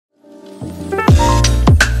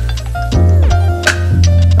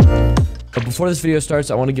But before this video starts,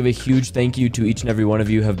 I want to give a huge thank you to each and every one of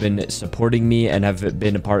you who have been supporting me and have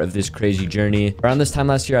been a part of this crazy journey. Around this time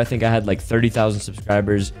last year, I think I had like 30,000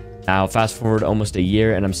 subscribers. Now, fast forward almost a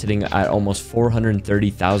year, and I'm sitting at almost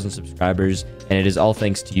 430,000 subscribers, and it is all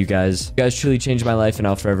thanks to you guys. You guys truly changed my life, and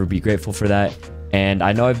I'll forever be grateful for that. And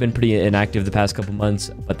I know I've been pretty inactive the past couple months,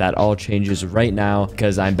 but that all changes right now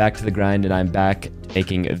because I'm back to the grind and I'm back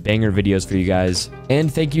making banger videos for you guys.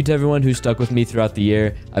 And thank you to everyone who stuck with me throughout the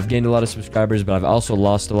year. I've gained a lot of subscribers, but I've also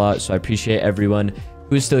lost a lot, so I appreciate everyone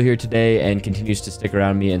who is still here today and continues to stick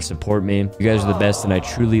around me and support me. You guys are the best, and I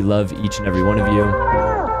truly love each and every one of you.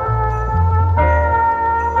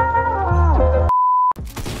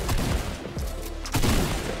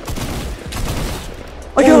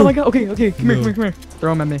 Oh my god, okay, come here, come here.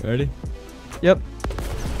 Throw him at me. Ready? Yep.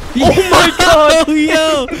 Oh my god!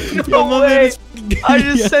 Yo! No way! I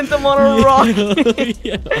just sent them on a rocket!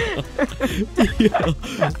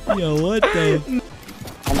 Yo, what the?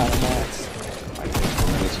 I'm out of mats. I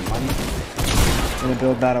can make some money. I'm gonna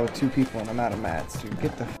build battle with 2 people and I'm out of mats, dude.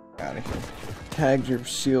 Get the f out of here. Tagged your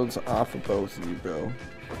shields off of both of you, bro.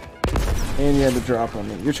 And you had to drop on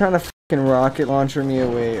me. You're trying to fucking rocket launcher me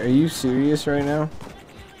away. Are you serious right now?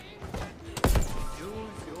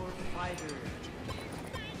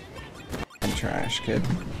 I'm trash, kid.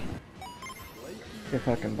 Your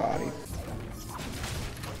fucking body.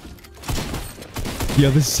 You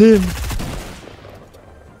have a sim.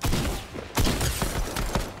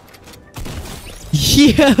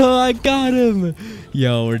 Yo, I got him.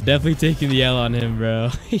 Yo, we're definitely taking the L on him, bro.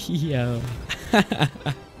 Yo.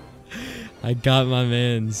 I got my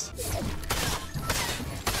mans.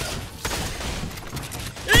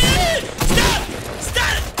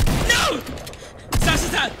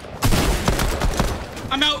 Stop!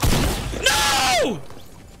 I'm out. No!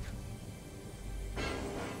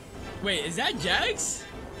 Wait, is that Jax?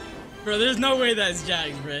 Bro, there's no way that's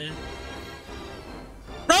Jax, bro.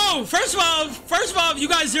 Bro, first of all, you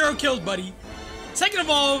got 0 kills, buddy. Second of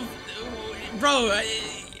all, bro,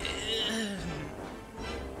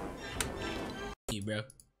 bro.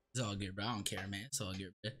 It's all good, bro. I don't care, man. It's all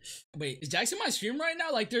good, bro. Wait, is Jackson my stream right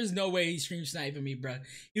now? Like, there's no way he's stream sniping me, bro.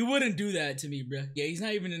 He wouldn't do that to me, bro. Yeah, he's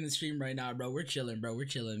not even in the stream right now, bro. We're chilling, bro. We're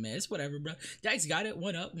chilling, man. It's whatever, bro. Jax got it.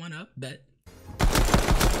 One up, bet.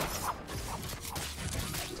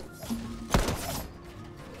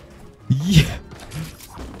 Yeah.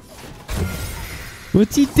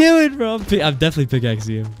 What's he doing, bro? I'm definitely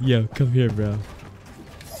pickaxing him. Yo, come here, bro.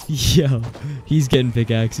 Yo, he's getting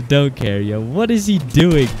pickaxed. Don't care, yo. What is he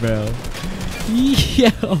doing, bro? Yo,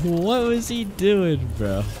 what was he doing,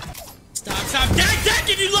 bro? Stop. Jack,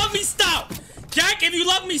 if you love me, stop. Jack, if you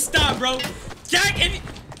love me, stop, bro. Jack, if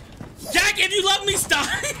you love me, stop.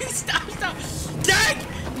 Stop. Jack.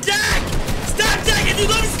 Stop, Jack, if you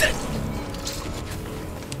love me, stop.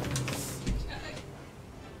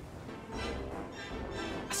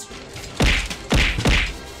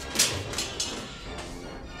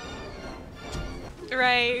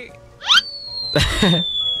 Right.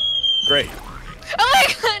 Great. Oh my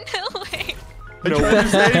god, no way. No way.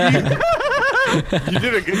 You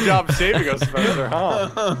did a good job saving us, Spencer,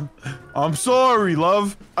 huh? I'm sorry,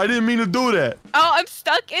 love. I didn't mean to do that. Oh, I'm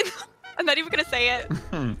stuck in. I'm not even gonna say it.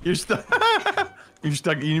 You're stuck. You're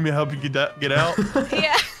stuck. You need me to help you get out?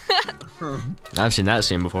 Yeah. I've seen that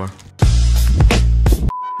scene before.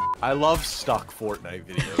 I love stuck Fortnite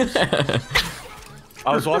videos.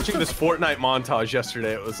 I was watching this Fortnite montage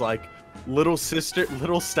yesterday. It was like little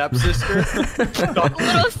stepsister,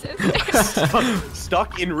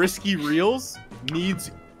 stuck in risky reels, needs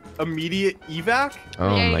immediate evac.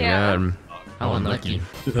 Oh Yeah, my yeah. god. How unlucky.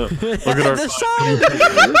 Look at our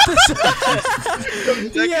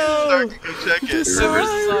Check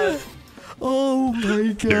it. Oh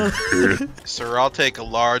my god. Sir, I'll take a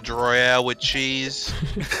large royale with cheese.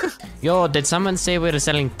 Yo, did someone say we were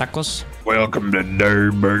selling tacos? Welcome to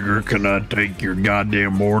Dairy Burger. Can I take your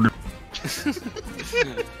goddamn order?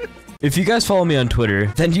 If you guys follow me on Twitter,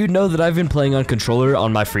 then you know that I've been playing on controller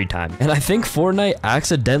on my free time. And I think Fortnite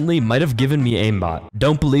accidentally might have given me aimbot.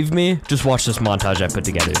 Don't believe me? Just watch this montage I put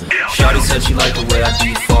together. Shawty said she liked the way I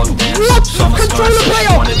default dance. Saw my stars, said she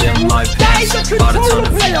wanted in my pants. Bought a ton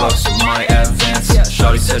of V-Bucks with my advance.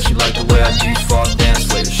 Shawty said she liked the way I default dance.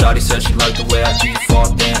 Wait, Shawty said she liked the way I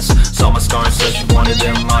default dance. Saw my stars, said she wanted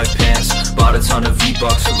in my pants. Bought a ton of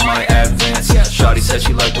V-Bucks with my advance. Shawty said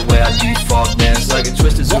she liked the way I default dance. Like a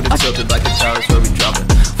twisted suit and tilted like a towers where we drop it.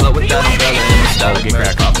 Float with that umbrella in the style of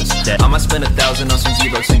Mary Poppins. I might spend 1,000 on some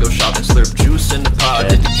V-Bucks and go shopping. Slurp juice in the pot,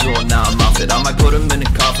 hit the jewel, now I'm off it. I might put him in a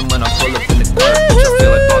coffin when I pull up in the court. I feel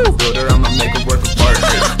like Bob the Builder, I'ma make it work apart.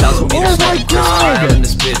 1,000 meters, in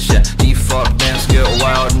this bitch, yeah.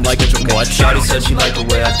 said she liked the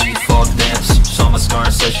way I default dance. Saw my scar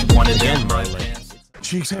and said she wanted in my lands.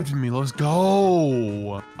 She accepted me. Let's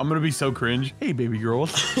go. I'm gonna be so cringe. Hey, baby girl.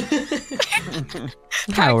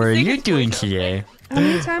 How are you doing today? How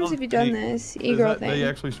many times have you done this e-girl thing? They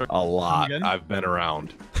actually start A lot. again? I've been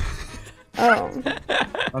around. Oh.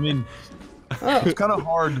 I mean, Oh. it's kind of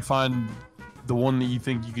hard to find the one that you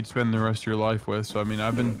think you could spend the rest of your life with. So I mean,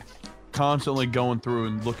 I've been constantly going through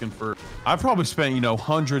and looking for. I've probably spent, you know,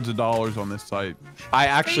 hundreds of dollars on this site. I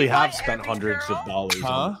actually have spent hundreds of dollars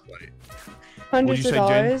on this site. Hundreds of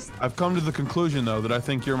dollars. Jane? I've come to the conclusion though that I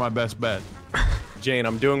think you're my best bet. Jane,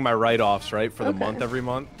 I'm doing my write-offs, right, for the month every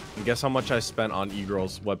month. And guess how much I spent on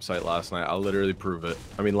eGirl's website last night? I'll literally prove it.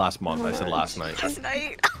 I mean, last month. I said last night. Last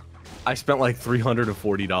night. I spent like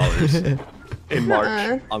 $340 in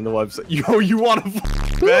March on the website. Yo, you want to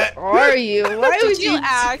bet? Who are you? Why would you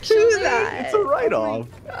actually do that? It's a write-off.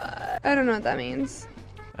 I don't know what that means.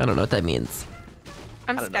 I don't know what that means.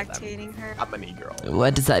 I'm I don't know what that spectating her. I'm an e-girl.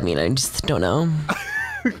 What does that mean? I just don't know.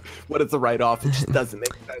 What is a write-off? It just doesn't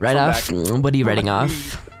make sense. Write I'm off? back. What are you writing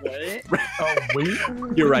off? Oh wait,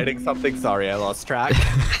 You're writing something? Sorry, I lost track.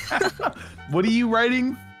 what are you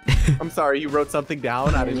writing? I'm sorry, you wrote something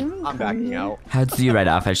down? I'm backing out. How do you write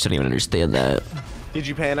off? I just don't even understand that. Did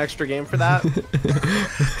you pay an extra game for that?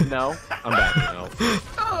 No? I'm backing out.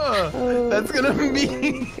 That's gonna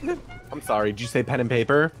be. I'm sorry, did you say pen and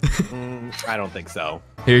paper? I don't think so.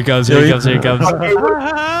 Here he comes, here he comes, here he comes. Yo!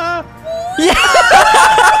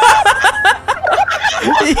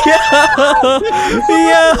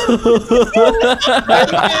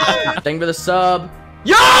 Thank you for the sub.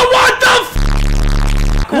 Yo, what the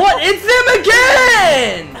f? What? It's them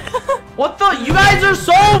again! What the? You guys are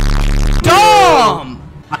so dumb!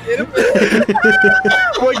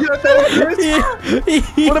 What you have to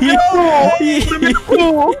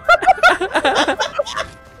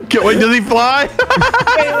Wait, does he fly?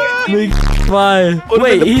 Fly.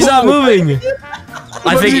 Wait, he's not moving.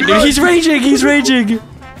 I think he's raging. He's raging.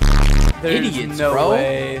 Idiots, bro.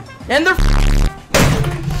 And they're.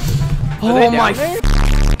 Oh my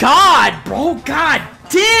god, bro. God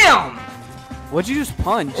damn. What'd you just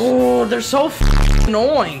punch? Oh, they're so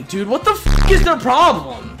annoying, dude. What the is their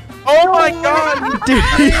problem? Oh my god. Dude,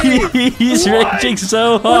 he's raging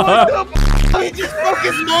so hard. He just broke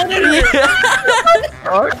his monitor.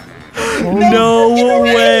 No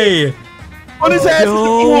way. What is that?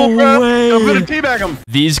 No way. I'm gonna teabag him.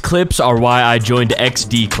 These clips are why I joined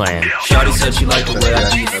XD Clan. Shawty said she liked the way I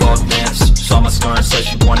default dance. Saw my scar and said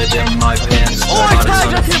she wanted in my pants. Oh, I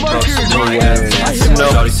tagged up him right here. No way.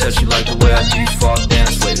 Shawty said she liked the way I default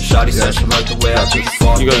dance. Wait, Shawty said she liked the way I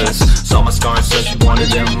default dance. Saw my scar and said she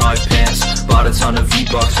wanted in my pants. Bought a ton of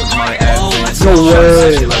V-Bucks with my advance. No way. Shawty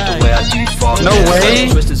said she liked the way I default No dance. way.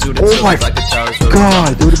 Twisted suit and Oh tilt my like the towers.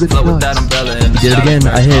 God, it would've been Flow with nuts. that umbrella and Did it again.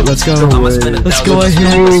 I hit. Let's go. Let's go. I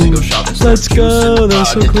hit. Let's go. That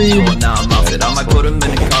was so clean. Now I'm off it. I might put him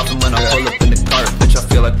in the coffin when I pull up in the cart. Bitch, I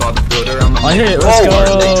feel like Bob the Builder. I'm a I hit. Let's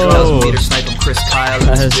go. 1,000 meter sniper, Chris Kyle.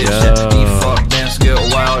 Let's This bitch go. at the default dance, get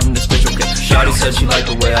wild in this bitch. Okay, Shawty said she liked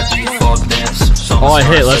the way I default dance. Oh, I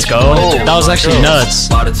hit. Let's go. That was actually nuts.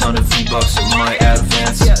 Bought a ton of V-Bucks with my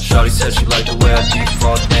advance. Shawty said she liked the way I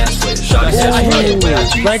default dance. Wait, Shawty said she liked the way I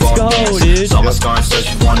default Let's go, dance. dude. Saw my scar and said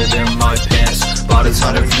she wanted in my pants. Bought a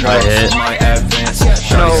ton of V-Bucks with my advance.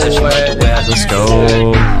 Shawty said she liked the way I Let's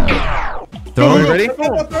go. Throw. Ready?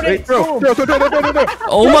 Throw.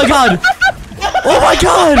 Oh my god. Oh my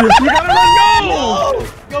god.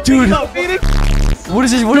 Dude. What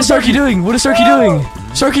is this? What is Starkey doing? What is Starkey doing?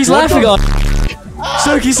 Starkey's laughing on.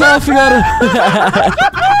 Starkey's laughing on him.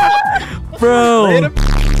 Bro.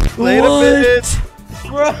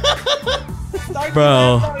 What?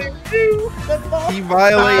 Bro. He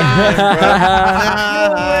violated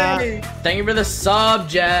him, Thank you for the sub,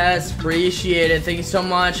 Jess. Appreciate it. Thank you so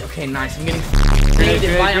much. Okay, nice. I'm getting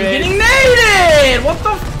naded. I'm getting naded. What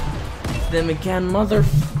the? Them again, mother.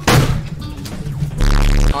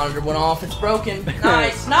 Monitor went off. It's broken.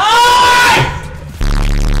 Nice. Nice.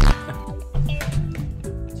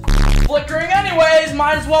 Flickering anyways.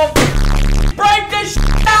 Might as well break this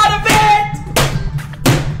out of it.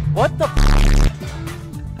 What the?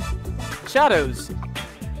 Shadows.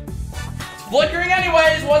 Flickering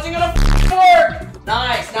anyways, wasn't gonna work.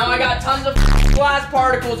 Nice, now I got tons of glass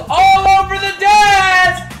particles all over the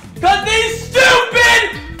desk because these stupid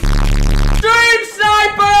stream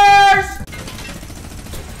snipers.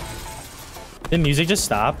 Did music just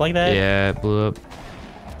stop like that? Yeah, it blew up.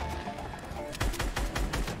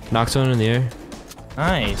 Knock someone in the air.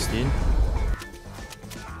 Nice, dude.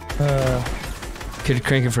 Kid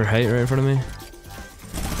cranking for height right in front of me.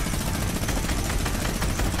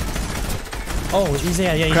 Oh, he's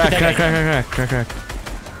yeah. You Crack, get that guy. crack.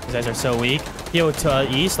 These guys are so weak. Yo, to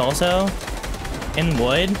east also. In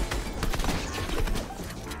wood.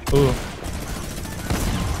 Ooh.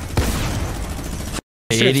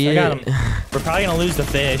 Idiot. I got him. We're probably gonna lose the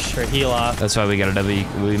fish or heal off. That's why we got a W.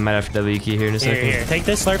 We might have to W key here in a second. Here. Take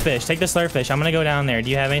this slurp fish. Take this slurp fish. I'm gonna go down there. Do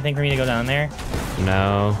you have anything for me to go down there?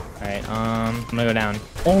 No. All right. I'm gonna go down.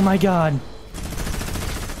 Oh my god.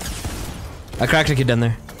 I cracked a kid down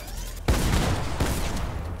there.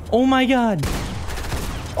 Oh my god.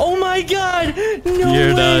 Oh my god. No You're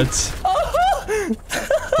way. nuts.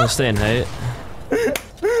 We'll stay in height.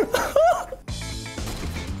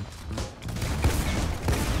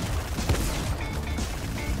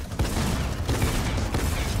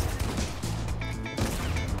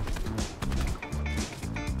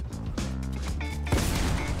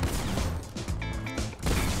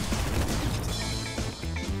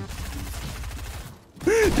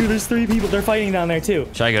 Dude, there's 3 people. They're fighting down there too.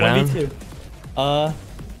 Should I go down? 1v2.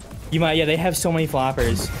 You might. Yeah, they have so many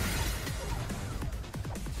floppers.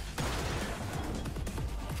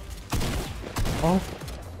 Oh.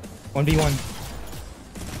 1v1.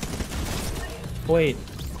 Wait.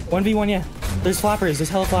 1v1, yeah. There's floppers. There's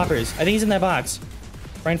hella floppers. I think he's in that box.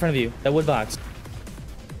 Right in front of you. That wood box.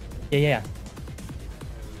 Yeah.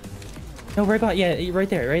 No, right about. Yeah, right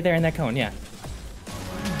there. Right there in that cone. Yeah.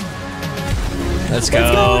 Let's go.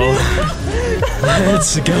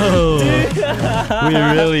 Let's go. We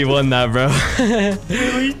really won that, bro.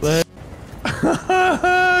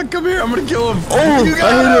 Come here, I'm gonna kill him. Oh, you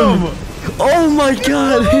got him. Oh my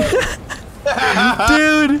god.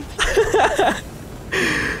 Dude.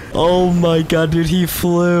 Oh my god, dude, he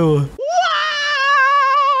flew.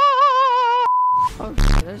 Oh,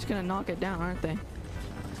 they're just gonna knock it down, aren't they?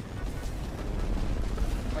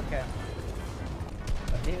 Okay.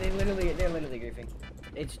 They're literally griefing.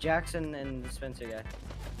 It's Jackson and the Spencer guy.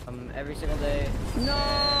 Every single day.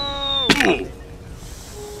 No!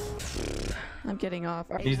 I'm getting off.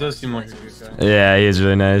 He does seem like a good guy. Yeah, he is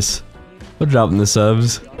really nice. We're dropping the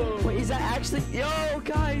subs. Wait, is that actually? Yo,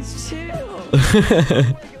 guys, chill.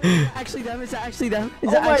 Actually them? Is that actually them?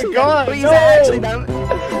 Is that actually God, them? Wait, no. is that actually them?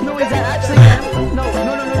 No, is that actually them? No.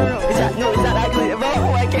 Is that actually them?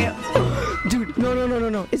 Oh, I can't. Dude, no.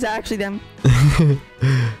 Is that actually them?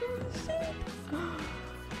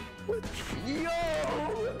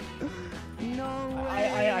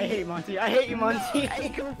 I hate Monty. I hate you, Monty. Hey,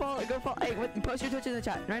 go follow. Hey, post your Twitch in the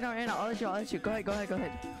chat. Right now. I'll let you. Go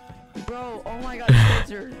ahead. Bro, oh my god,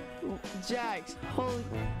 Spencer. Jax. Holy.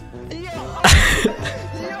 Yo!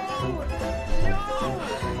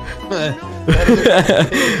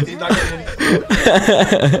 He's not getting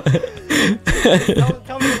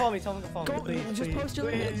Tell me to follow me. Please. Just post your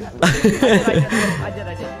link in the chat. I did.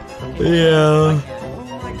 Yeah.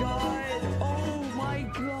 Oh my god.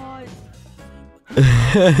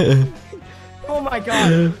 Oh my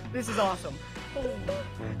god. This is awesome.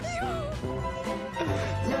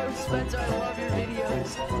 Yo, Spencer, I love your videos.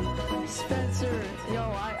 Spencer, yo,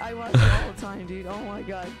 I watch it all the time, dude. Oh my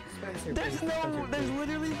god. There's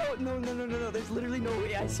literally no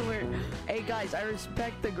way, I swear. Hey guys, I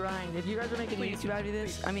respect the grind. If you guys are making YouTube out of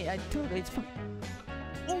this, I mean, it's fun.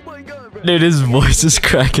 Oh my god, bro. Dude, his voice is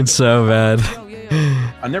cracking so bad.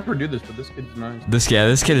 I never do this, but this kid's nice. This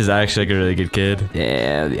kid is actually like a really good kid.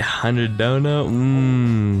 Yeah, the 100 donut.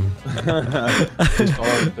 It's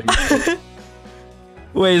hard.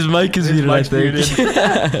 Wait, his mic is muted, I think.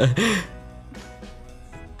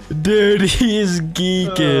 Dude, he is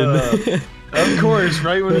geeking. Of course,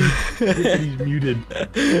 right when he's muted.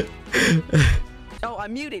 Oh,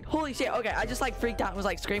 I'm muted. Holy shit. Okay, I just like freaked out and was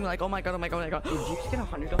like screaming like, oh my god. Did you just get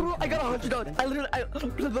 $100? Bro, I got $100. I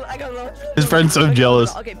got $100. His friend's so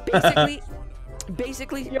jealous. Okay,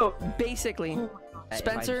 basically,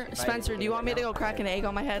 Spencer, do you want me to go crack an egg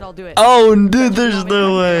on my head? I'll do it. Oh, dude, there's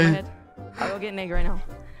no way. I'll go get an egg right now.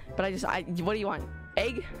 But what do you want?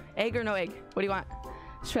 Egg? Egg or no egg? What do you want?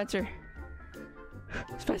 Spencer.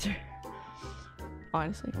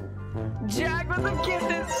 Honestly. Jack with the gift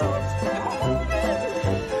is so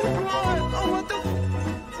what the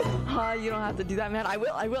you don't have to do that, man. I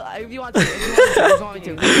will. If you want to. If you want me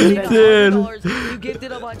to. Dude. You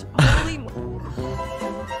gifted a bunch. Holy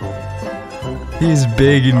He's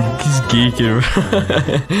big and he's geeking,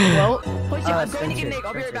 Well, I'm going to get an egg.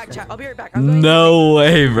 I'll be right back, chat. I'll be right back. No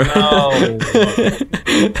way, bro. No.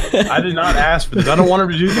 I did not ask for this. I don't want him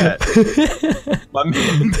to do that. My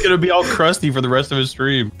man's gonna be all crusty for the rest of his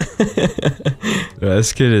stream.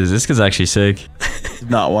 This kid's actually sick. Did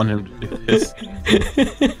not want him to do this.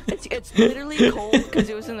 It's literally cold because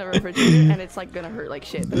it was in the refrigerator and it's like gonna hurt like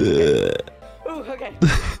shit. Okay. Ooh, okay.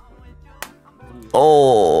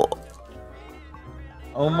 Oh.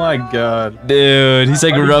 Oh my god. Dude, he's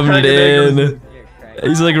like rubbing it in.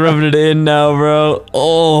 He's like rubbing it in now, bro.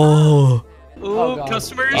 Oh. Ooh,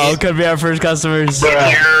 customers. Oh, could be our first customers.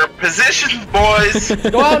 Your positions, boys.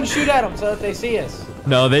 Go out and shoot at them so that they see us.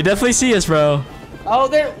 No, they definitely see us, bro. Oh,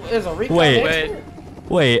 there's a recon. Wait.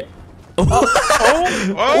 Wait. Oh.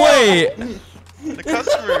 Wait. The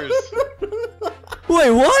customers.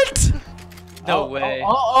 Wait, what? No way.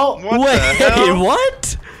 Oh. What the hell?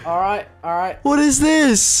 What? All right. What is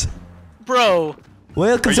this? Bro.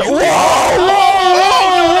 Welcome to. Whoa!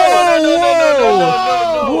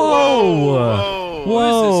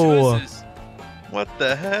 Whoa! Who is this? What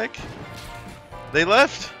the heck? They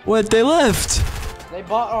left? What? They left? They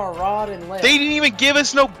bought our rod and left. They didn't even give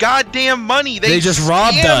us no goddamn money. They just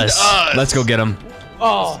robbed scammed us. Let's go get them.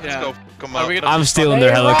 Oh. Let's go come up. I'm stealing their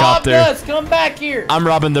They helicopter. robbed us. Come back here. I'm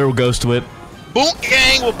robbing their ghost whip. Boot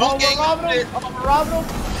gang. Well, boot gang. We're robbing them. We're robbing them.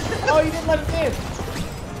 Oh, you didn't let us in.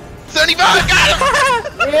 75. Got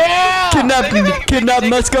him. Yeah. Kidnap him.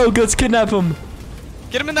 Let's go. Let's kidnap him.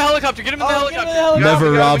 Get him in the helicopter. Get him in the helicopter.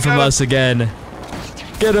 Never rob from us again.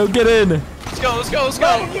 Get him. Get in. Let's go.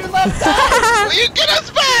 You left us. Will you get us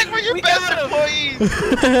back? We're your best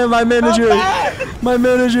employees. My manager. My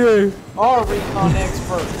manager. Our recon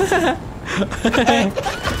expert.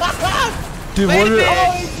 Dude,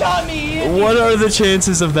 what are the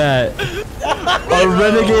chances of that? A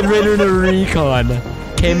renegade raider and a recon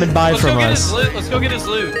came and buy from us. Let's go get his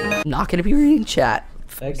loot. Not gonna be reading chat.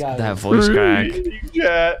 That voice crack.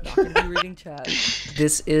 Not gonna be reading chat.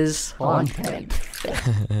 This is content.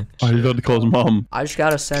 Oh, you got to call his mom. I just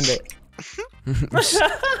gotta send it.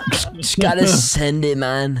 Just gotta send it,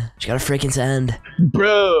 man. Just gotta freaking send.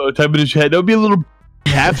 Bro, type in the chat. Don't be a little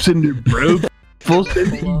half sender, bro. Full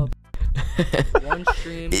sender. One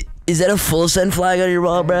stream. Is that a full send flag on your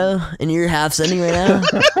wall, bro? And you're half sending right now?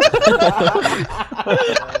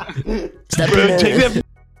 Bro,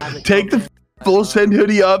 take the full send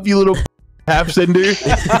hoodie off, you little half sender.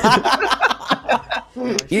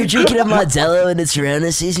 You're drinking a Modelo and it's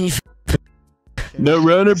Rona season. No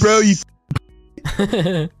Rona, bro. You.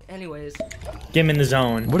 Anyways, Get him in the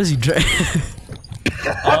zone. What is he drinking?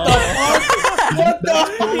 What the?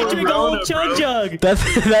 He drank a whole chug.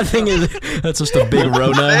 That thing is. That's just a big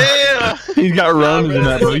Rona. Damn. He's got Ronas in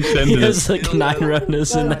that, bro. He's He sending has it. like 9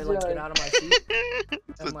 Ronas in that. like get out of my seat.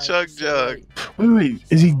 It's a chug jug. Wait.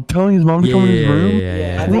 Is he telling his mom to come in his room?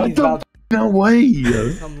 Yeah, I think What he's the? about No way.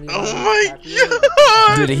 Oh my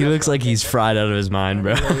god. Dude, he looks like he's fried out of his mind,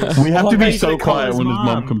 bro. We have to be so quiet when his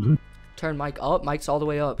mom comes in. Turn mic up. Mic's all the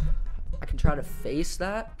way up. I can try to face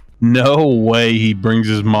that. No way he brings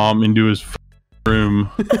his mom into his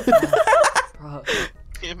room. Bro.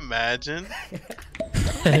 Imagine.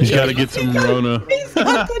 He's got to get some Rona.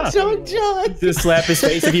 Just slap his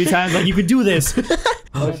face a few times like you could do this.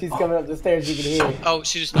 Oh, she's coming up the stairs. You can hear it. Oh,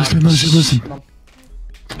 she just. Listen.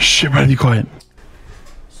 Shit, everybody be quiet.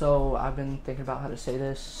 So I've been thinking about how to say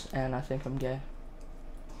this, and I think I'm gay.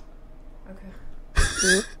 Okay.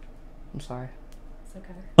 I'm sorry. It's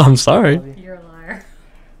okay. I'm sorry. You're a liar.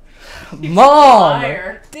 Mom!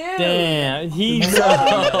 Liar. Dude! Damn, he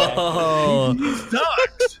Oh.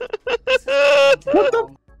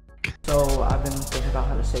 So I've been thinking about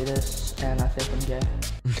how to say this, and I think I'm gay.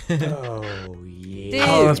 Oh, yeah. Dude,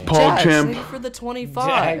 Oh, that's Paul Jax, Champ. thank you for the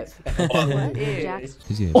 25. Jax.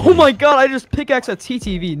 Oh my god, I just pickaxe a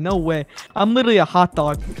TTV. No way. I'm literally a hot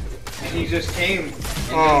dog. And he just came.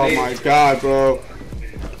 Oh my god, bro.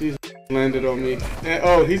 He's landed on me. And,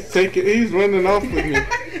 oh, he's running off with me.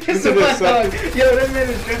 It's a hot dog. Yo, that man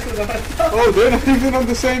is dressed as a hot dog. Oh, they're not even on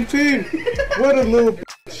the same team. What a little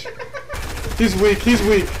bitch. He's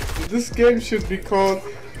weak. This game should be called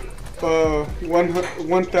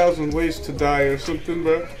 1,000 Ways to Die or something,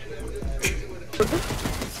 bro.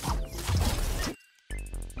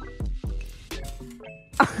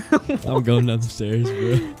 I'm going down the stairs,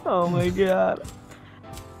 bro. Oh my god.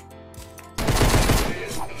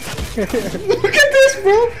 Look at this,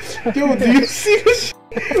 bro. Yo, do you see this?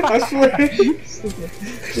 I swear.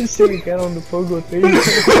 This thing got on the pogo thing.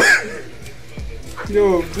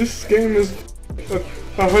 Yo, this game is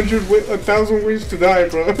 1,000 Ways to Die,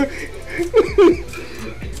 bro.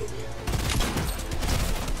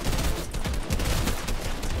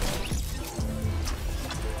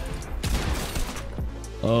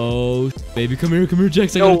 Oh, baby, come here,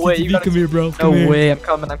 Jax. I No got a way, TTV. you gotta- Come here, bro. No Come here. way, I'm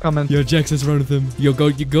coming. Yo, Jax, let's run with him. Yo, go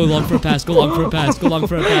long for a pass. Go long for a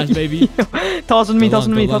pass, baby. Toss with me. Go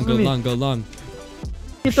long.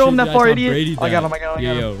 You throw him that far, idiot. Brady I got him.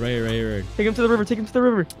 Yo, right. Take him to the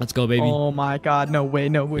river. Let's go, baby. Oh my god, no way.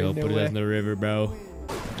 Yo, put it in the river, bro.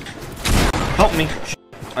 Help me.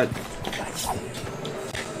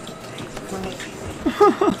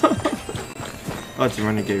 Oh, it's a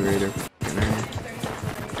renegade raider.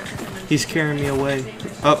 He's carrying me away.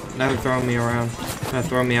 Oh, now they're throwing me around. Now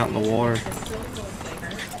throwing me out in the water.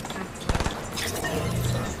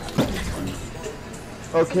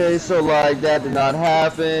 Okay, so like that did not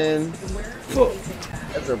happen.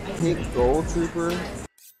 That's a pink gold trooper.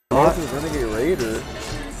 Oh, this is renegade raider.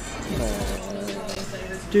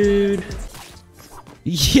 Dude.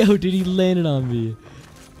 Yo, dude, he landed on me.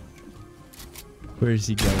 Where is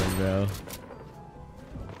he going, bro?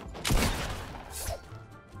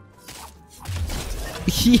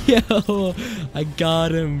 Yo, I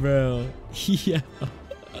got him, bro. Yo.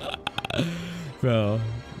 Bro,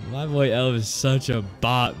 my boy Elf is such a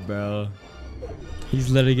bot, bro. He's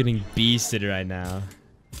literally getting beasted right now.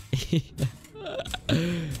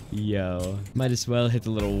 Yo, might as well hit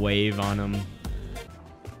the little wave on him.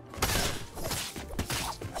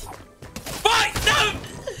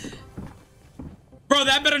 Bro,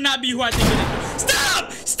 that better not be who I think it is.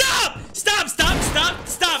 Stop! Stop! Stop! Stop! Stop!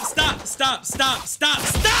 Stop! Stop! Stop! Stop! Stop!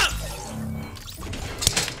 Stop!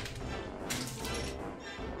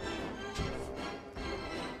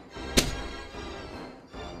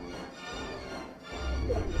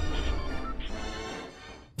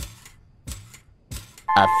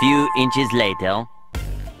 A few inches later.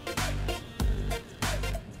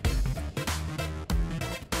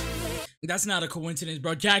 That's not a coincidence,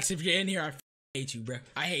 bro. Jax, if you're in here, I hate you, bro.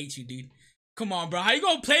 I hate you, dude. Come on, bro. How you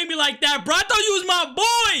gonna play me like that, bro? I thought you was my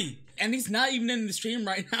boy. And he's not even in the stream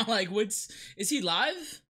right now. Like, is he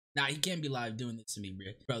live? Nah, he can't be live doing this to me,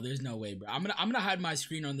 bro. Bro, there's no way, bro. I'm gonna hide my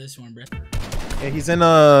screen on this one, bro. Yeah, he's in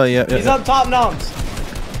yeah. He's up top, noms.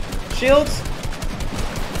 Shields.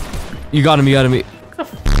 You got him, you got him. What the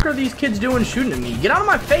f are these kids doing shooting at me? Get out of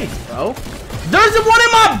my face, bro. There's one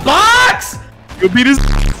in my box! You beat his.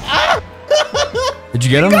 Did you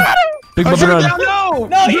get him? Big Oh, bubble run.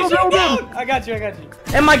 No, he's down. I got you, I got you.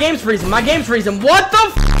 And my game's freezing, my game's freezing. What the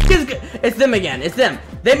f is it's them again, it's them.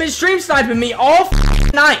 They've been stream sniping me all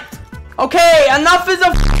night. Okay, enough is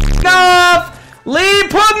enough. Lee,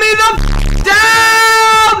 put me the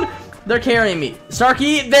down. They're carrying me.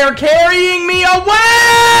 Starkey, they're carrying me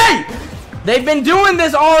away. They've been doing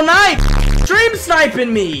this all night. Stream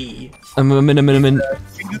sniping me. I'm in.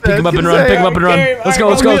 Pick him up and run, pick him up and run. Let's go,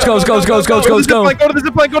 let's go, let's go, let's go, let's go, let's go, let's go, let's go. Go to the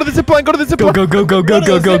zipline, go to the zipline, go to the zipline.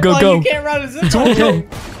 Go. You can't run a zipline.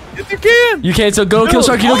 Yes, you can. You can't, so go kill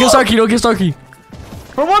Starkey, don't kill Starkey, don't kill Starkey.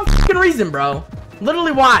 For what f***ing reason, bro?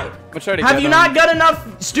 Literally why? Have you not got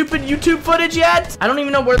enough stupid YouTube footage yet? I don't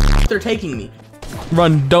even know where they're taking me.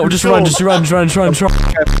 Run, don't, just run. That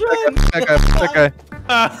guy.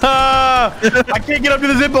 I can't get up to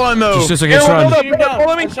the zipline though. Just against run.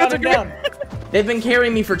 Follow me. Shut him down. They've been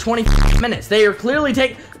carrying me for 20 minutes. They are clearly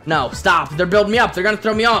No, stop. They're building me up. They're gonna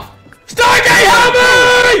throw me off. Starkey, help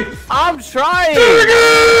me! I'm trying.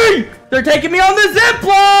 Starkey! They're taking me on the zip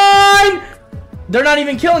line! They're not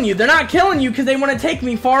even killing you. They're not killing you because they want to take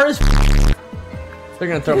me far as They're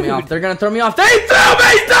gonna throw me off. They're gonna throw me off. They threw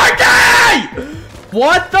me, Starkey!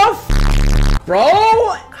 What the bro?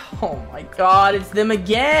 Oh my god, it's them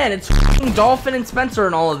again. It's Dolphin and Spencer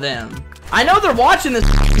and all of them. I know they're watching this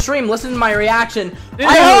stream. Listen to my reaction. Dude.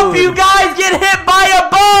 I hope you guys get hit by a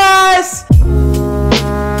bus!